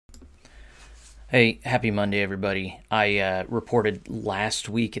Hey, happy Monday, everybody. I reported last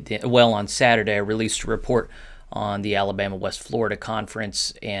week on Saturday. I released a report on the Alabama West Florida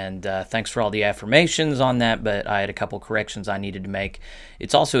conference, and thanks for all the affirmations on that. But I had a couple corrections I needed to make.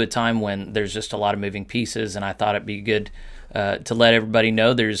 It's also a time when there's just a lot of moving pieces, and I thought it'd be good to let everybody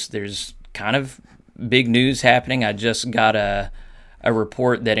know there's kind of big news happening. I just got a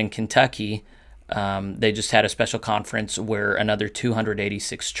report that in Kentucky, they just had a special conference where another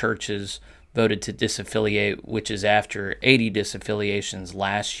 286 churches voted to disaffiliate, which is after 80 disaffiliations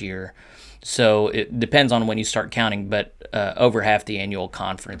last year. So it depends on when you start counting, but over half the annual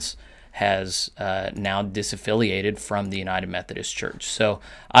conference has now disaffiliated from the United Methodist Church. So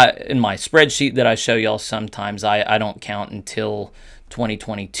in my spreadsheet that I show y'all sometimes, I don't count until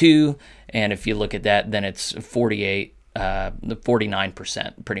 2022. And if you look at that, then it's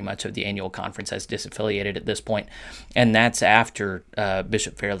 49% pretty much of the annual conference has disaffiliated at this point, and that's after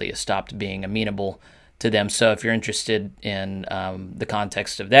Bishop Fairley has stopped being amenable to them. So if you're interested in the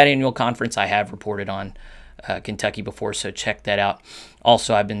context of that annual conference, I have reported on Kentucky before, so check that out.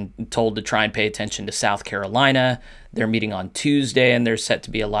 Also, I've been told to try and pay attention to South Carolina. They're meeting on Tuesday, and there's set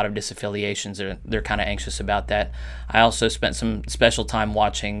to be a lot of disaffiliations. They're kind of anxious about that. I also spent some special time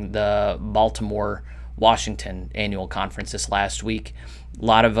watching the Baltimore Washington annual conference this last week. A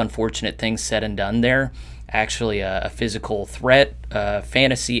lot of unfortunate things said and done there. Actually, a physical threat,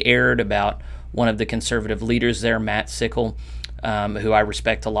 fantasy aired about one of the conservative leaders there, Matt Sickle, who I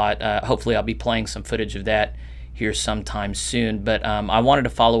respect a lot. Hopefully, I'll be playing some footage of that here sometime soon. But I wanted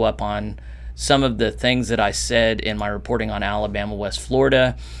to follow up on some of the things that I said in my reporting on Alabama, West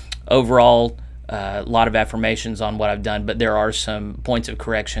Florida. Overall, a lot of affirmations on what I've done, but there are some points of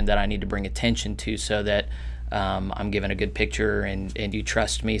correction that I need to bring attention to so that I'm given a good picture and you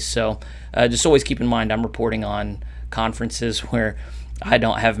trust me. So just always keep in mind I'm reporting on conferences where I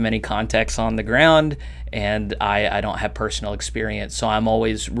don't have many contacts on the ground and I don't have personal experience. So I'm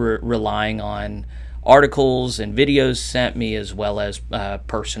always relying on articles and videos sent me as well as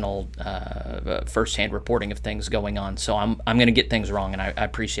personal firsthand reporting of things going on. So I'm going to get things wrong, and I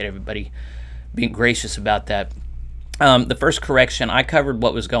appreciate everybody being gracious about that. The first correction, I covered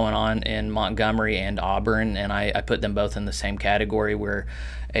what was going on in Montgomery and Auburn, and I put them both in the same category where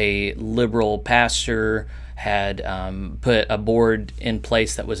a liberal pastor had put a board in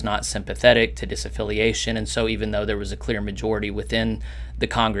place that was not sympathetic to disaffiliation. And so even though there was a clear majority within the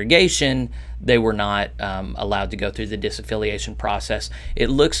congregation, they were not allowed to go through the disaffiliation process. It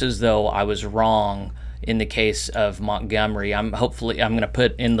looks as though I was wrong in the case of Montgomery. I'm going to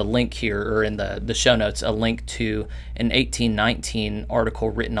put in the link here, or in the show notes, a link to an 1819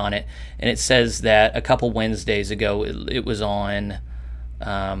 article written on it, and it says that a couple Wednesdays ago, it was on,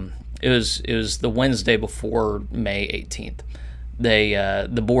 it was the Wednesday before May 18th.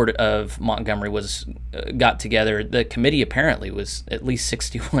 The board of Montgomery got together. The committee apparently was at least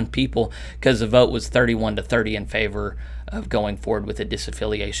 61 people, because the vote was 31-30 in favor of going forward with the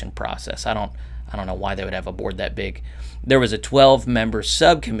disaffiliation process. I don't know why they would have a board that big. There was a 12-member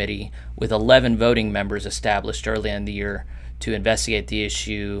subcommittee with 11 voting members established early in the year to investigate the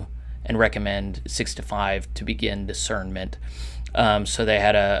issue and recommend 6-5 to begin discernment. So they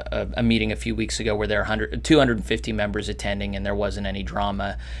had a meeting a few weeks ago where there were 250 members attending, and there wasn't any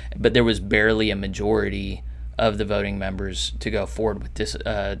drama, but there was barely a majority of the voting members to go forward with this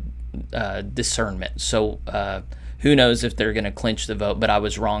discernment. So who knows if they're going to clinch the vote, but I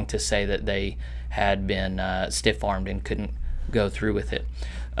was wrong to say that they had been stiff-armed and couldn't go through with it.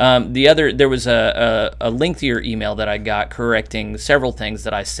 There was a lengthier email that I got correcting several things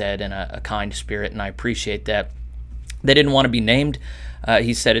that I said in a kind spirit, and I appreciate that. They didn't want to be named.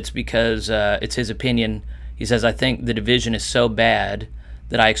 He said it's because it's his opinion. He says, I think the division is so bad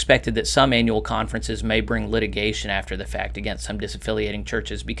that I expected that some annual conferences may bring litigation after the fact against some disaffiliating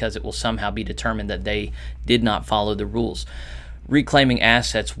churches because it will somehow be determined that they did not follow the rules. Reclaiming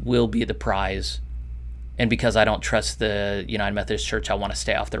assets will be the prize, and because I don't trust the United Methodist Church, I want to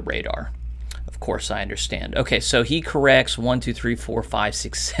stay off their radar. Of course, I understand. Okay, so he corrects 1, 2, 3, 4, 5,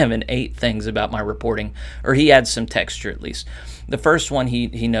 6, 7, 8 things about my reporting, or he adds some texture at least. The first one,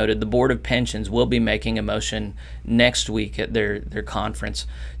 he noted, the Board of Pensions will be making a motion next week at their conference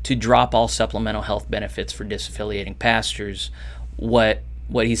to drop all supplemental health benefits for disaffiliating pastors. What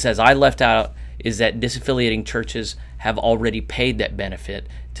he says I left out is that disaffiliating churches have already paid that benefit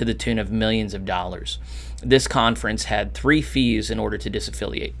to the tune of millions of dollars. This conference had 3 fees in order to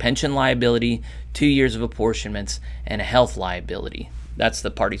disaffiliate: pension liability, 2 years of apportionments, and a health liability. That's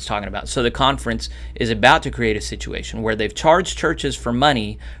the part he's talking about. So the conference is about to create a situation where they've charged churches for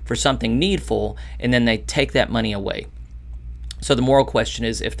money for something needful, and then they take that money away. So the moral question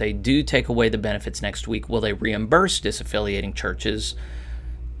is, if they do take away the benefits next week, will they reimburse disaffiliating churches?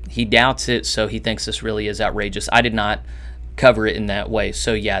 He doubts it, so he thinks this really is outrageous. I did not cover it in that way.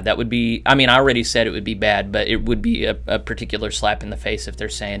 So yeah, that would be, I already said it would be bad, but it would be a particular slap in the face if they're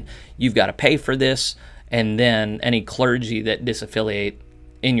saying, you've got to pay for this, and then any clergy that disaffiliate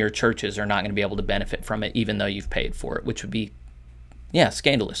in your churches are not going to be able to benefit from it, even though you've paid for it, which would be,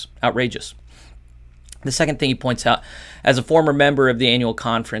 scandalous, outrageous. The second thing he points out, as a former member of the annual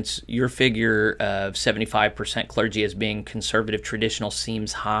conference, your figure of 75% clergy as being conservative traditional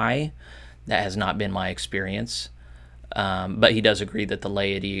seems high. That has not been my experience. But he does agree that the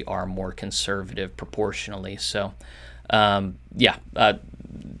laity are more conservative proportionally. So, take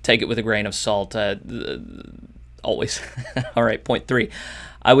it with a grain of salt, always. All right, point 3.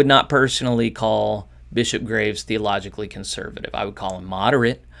 I would not personally call Bishop Graves theologically conservative. I would call him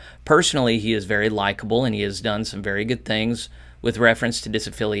moderate. Personally, he is very likable, and he has done some very good things with reference to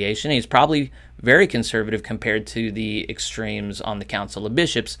disaffiliation. He's probably very conservative compared to the extremes on the Council of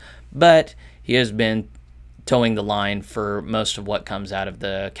Bishops, but he has been towing the line for most of what comes out of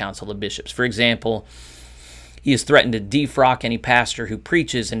the Council of Bishops. For example, he has threatened to defrock any pastor who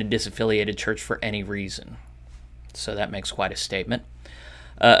preaches in a disaffiliated church for any reason. So that makes quite a statement.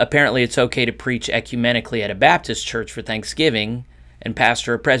 Apparently, it's okay to preach ecumenically at a Baptist church for Thanksgiving and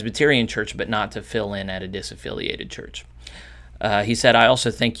pastor a Presbyterian church, but not to fill in at a disaffiliated church. He said, I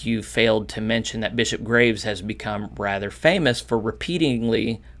also think you failed to mention that Bishop Graves has become rather famous for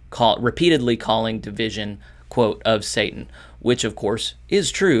repeatedly calling division, quote, of Satan, which of course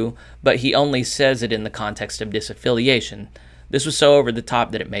is true, but he only says it in the context of disaffiliation. This was so over the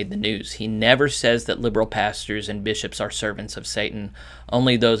top that it made the news. He never says that liberal pastors and bishops are servants of Satan,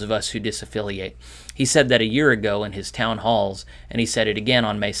 only those of us who disaffiliate. He said that a year ago in his town halls, and he said it again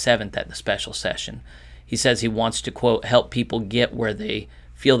on May 7th at the special session. He says he wants to, quote, help people get where they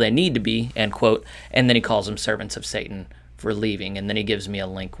feel they need to be, end quote, and then he calls them servants of Satan for leaving, and then he gives me a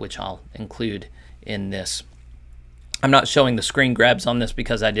link which I'll include in this. I'm not showing the screen grabs on this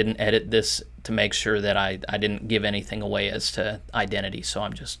because I didn't edit this to make sure that I didn't give anything away as to identity, so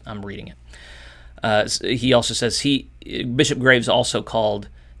I'm reading it. He also says Bishop Graves also called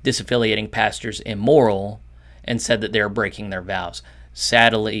disaffiliating pastors immoral and said that they're breaking their vows.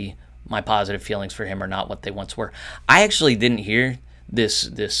 Sadly, my positive feelings for him are not what they once were. I actually didn't hear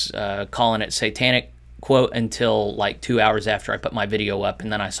this calling it satanic quote until like 2 hours after I put my video up,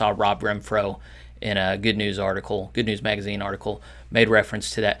 and then I saw Rob Renfro in a Good News Magazine article, made reference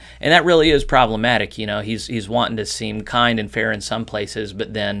to that. And that really is problematic. He's wanting to seem kind and fair in some places,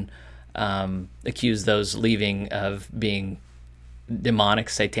 but then accuse those leaving of being demonic,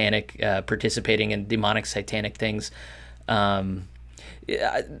 satanic, participating in demonic, satanic things.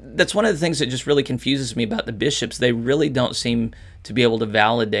 That's one of the things that just really confuses me about the bishops. They really don't seem to be able to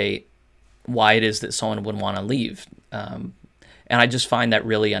validate why it is that someone would want to leave. And I just find that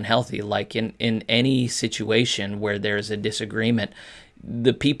really unhealthy. Like in any situation where there's a disagreement,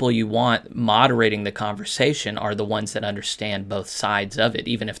 the people you want moderating the conversation are the ones that understand both sides of it,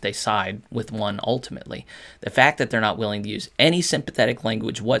 even if they side with one ultimately. The fact that they're not willing to use any sympathetic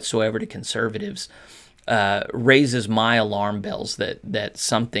language whatsoever to conservatives raises my alarm bells that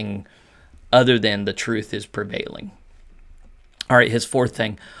something other than the truth is prevailing. All right, his fourth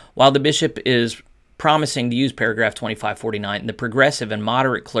thing. While the bishop is promising to use paragraph 2549, the progressive and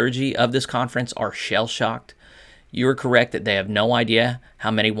moderate clergy of this conference are shell-shocked. You are correct that they have no idea how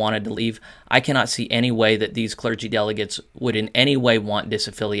many wanted to leave. I cannot see any way that these clergy delegates would in any way want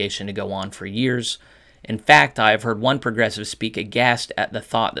disaffiliation to go on for years. In fact, I have heard one progressive speak aghast at the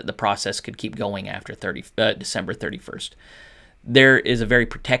thought that the process could keep going after December 31st. There is a very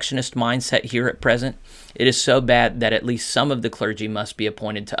protectionist mindset here at present. It is so bad that at least some of the clergy must be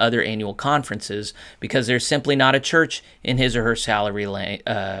appointed to other annual conferences because there's simply not a church in his or her salary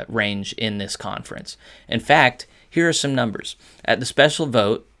range in this conference. In fact, here are some numbers. At the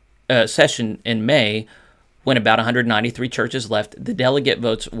special session in May, when about 193 churches left, the delegate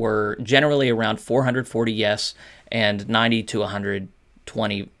votes were generally around 440 yes and 90 to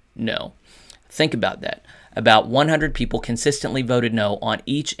 120 no. Think about that. About 100 people consistently voted no on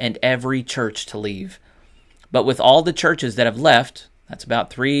each and every church to leave. But with all the churches that have left, that's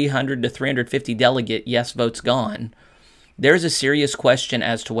about 300 to 350 delegate yes votes gone, there's a serious question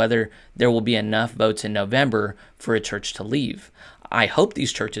as to whether there will be enough votes in November for a church to leave. I hope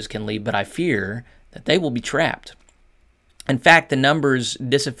these churches can leave, but I fear that they will be trapped. In fact, the numbers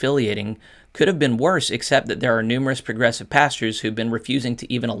disaffiliating could have been worse, except that there are numerous progressive pastors who've been refusing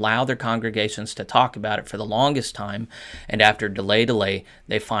to even allow their congregations to talk about it for the longest time, and after delay,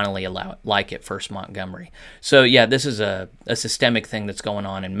 they finally allow it, like at First Montgomery. So yeah, this is a systemic thing that's going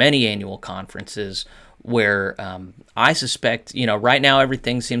on in many annual conferences where I suspect, right now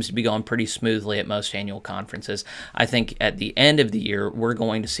everything seems to be going pretty smoothly at most annual conferences. I think at the end of the year, we're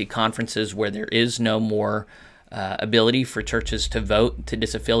going to see conferences where there is no more ability for churches to vote to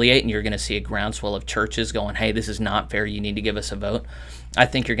disaffiliate, and you're going to see a groundswell of churches going, hey, this is not fair, you need to give us a vote. I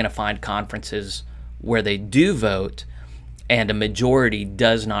think you're going to find conferences where they do vote and a majority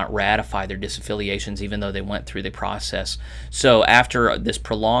does not ratify their disaffiliations even though they went through the process. So after this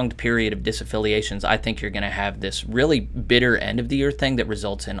prolonged period of disaffiliations, I think you're going to have this really bitter end of the year thing that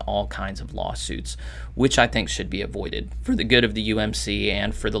results in all kinds of lawsuits, which I think should be avoided for the good of the UMC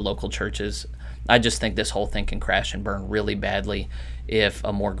and for the local churches. I just think this whole thing can crash and burn really badly if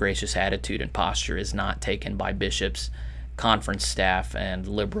a more gracious attitude and posture is not taken by bishops, conference staff, and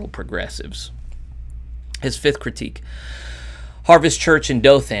liberal progressives. His fifth critique. Harvest Church in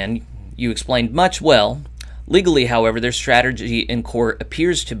Dothan, you explained much well. Legally, however, their strategy in court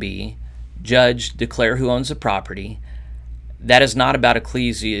appears to be judge, declare who owns the property. That is not about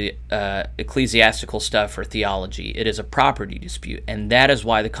ecclesiastical stuff or theology. It is a property dispute, and that is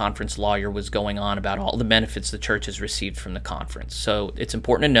why the conference lawyer was going on about all the benefits the church has received from the conference. So it's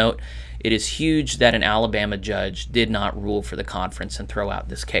important to note, it is huge that an Alabama judge did not rule for the conference and throw out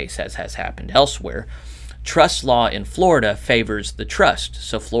this case, as has happened elsewhere. Trust law in Florida favors the trust,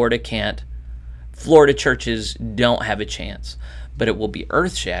 so Florida churches don't have a chance. But it will be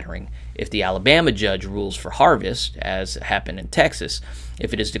earth-shattering if the Alabama judge rules for Harvest, as happened in Texas.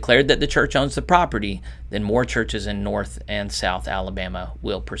 If it is declared that the church owns the property, then more churches in North and South Alabama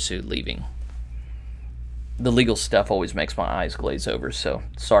will pursue leaving. The legal stuff always makes my eyes glaze over, so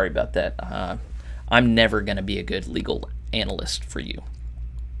sorry about that. I'm never going to be a good legal analyst for you.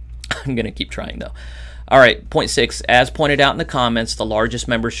 I'm going to keep trying, though. All right, point 6. As pointed out in the comments, the largest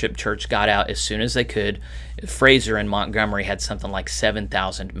membership church got out as soon as they could. Fraser in Montgomery had something like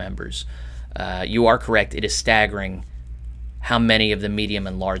 7,000 members. You are correct. It is staggering how many of the medium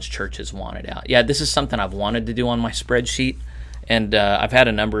and large churches wanted out. Yeah, this is something I've wanted to do on my spreadsheet, and I've had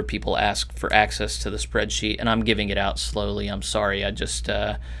a number of people ask for access to the spreadsheet, and I'm giving it out slowly. I'm sorry.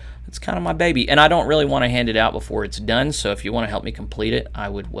 It's kind of my baby, and I don't really want to hand it out before it's done, so if you want to help me complete it, I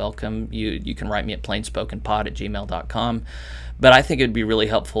would welcome you. You can write me at plainspokenpod@gmail.com, but I think it would be really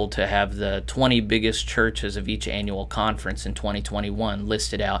helpful to have the 20 biggest churches of each annual conference in 2021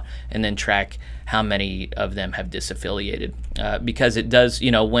 listed out and then track how many of them have disaffiliated, because it does,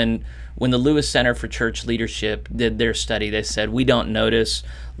 when the Lewis Center for Church Leadership did their study, they said, we don't notice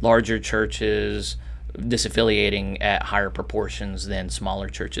larger churches disaffiliating at higher proportions than smaller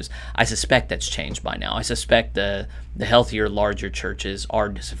churches. I suspect that's changed by now. I suspect the healthier, larger churches are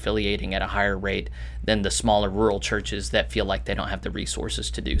disaffiliating at a higher rate than the smaller rural churches that feel like they don't have the resources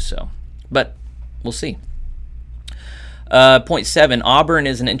to do so. But we'll see. Point 7, Auburn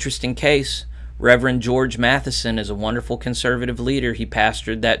is an interesting case. Reverend George Matheson is a wonderful conservative leader. He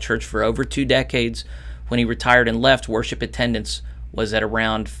pastored that church for over 2 decades. When he retired and left, worship attendance was at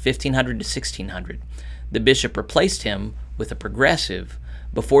around 1,500 to 1,600. The bishop replaced him with a progressive.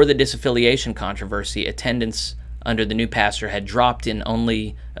 Before the disaffiliation controversy, attendance under the new pastor had dropped in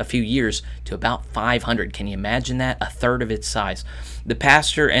only a few years to about 500. Can you imagine that? A third of its size. The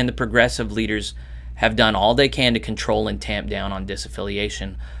pastor and the progressive leaders have done all they can to control and tamp down on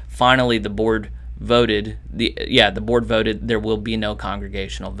disaffiliation. Finally, the board voted there will be no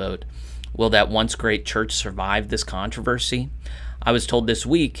congregational vote. Will that once great church survive this controversy? I was told this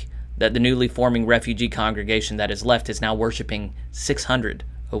week that the newly forming refugee congregation that is left is now worshiping 600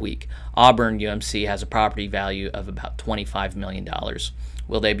 a week. Auburn UMC has a property value of about $25 million.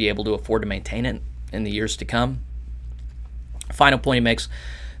 Will they be able to afford to maintain it in the years to come? Final point he makes,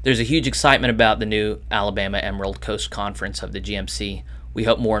 there's a huge excitement about the new Alabama Emerald Coast Conference of the GMC. We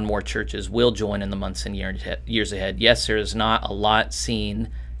hope more and more churches will join in the months and years ahead. Yes, there is not a lot seen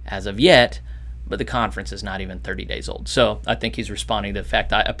as of yet, but the conference is not even 30 days old. So I think he's responding to the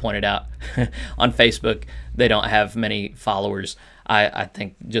fact I pointed out on Facebook they don't have many followers. I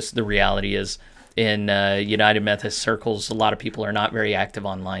think just the reality is in United Methodist circles, a lot of people are not very active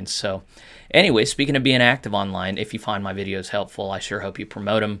online. So anyway, speaking of being active online, if you find my videos helpful, I sure hope you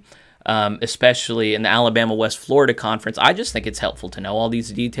promote them. especially in the Alabama West Florida Conference. I just think it's helpful to know all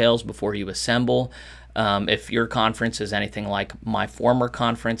these details before you assemble. If your conference is anything like my former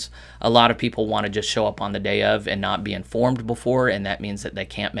conference, a lot of people want to just show up on the day of and not be informed before, and that means that they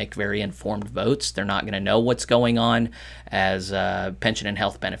can't make very informed votes. They're not going to know what's going on as pension and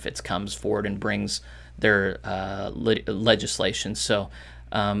health benefits comes forward and brings their legislation. So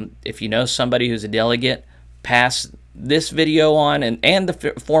if you know somebody who's a delegate, pass this video on and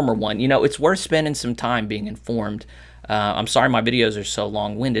the former one. It's worth spending some time being informed. I'm sorry my videos are so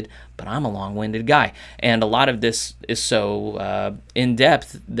long-winded, but I'm a long-winded guy. And a lot of this is so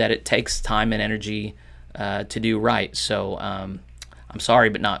in-depth that it takes time and energy to do right. So I'm sorry,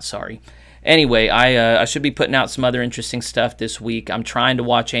 but not sorry. Anyway, I should be putting out some other interesting stuff this week. I'm trying to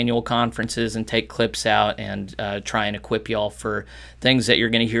watch annual conferences and take clips out and try and equip y'all for things that you're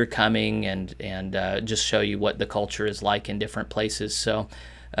going to hear coming and just show you what the culture is like in different places. So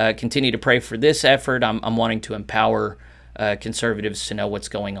continue to pray for this effort. I'm wanting to empower conservatives to know what's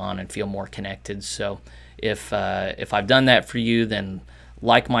going on and feel more connected. So if I've done that for you, then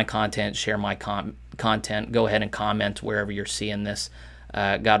like my content, share my content, go ahead and comment wherever you're seeing this.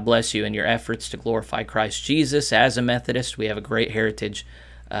 God bless you in your efforts to glorify Christ Jesus. As a Methodist, we have a great heritage.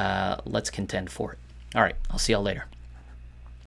 Let's contend for it. All right, I'll see y'all later.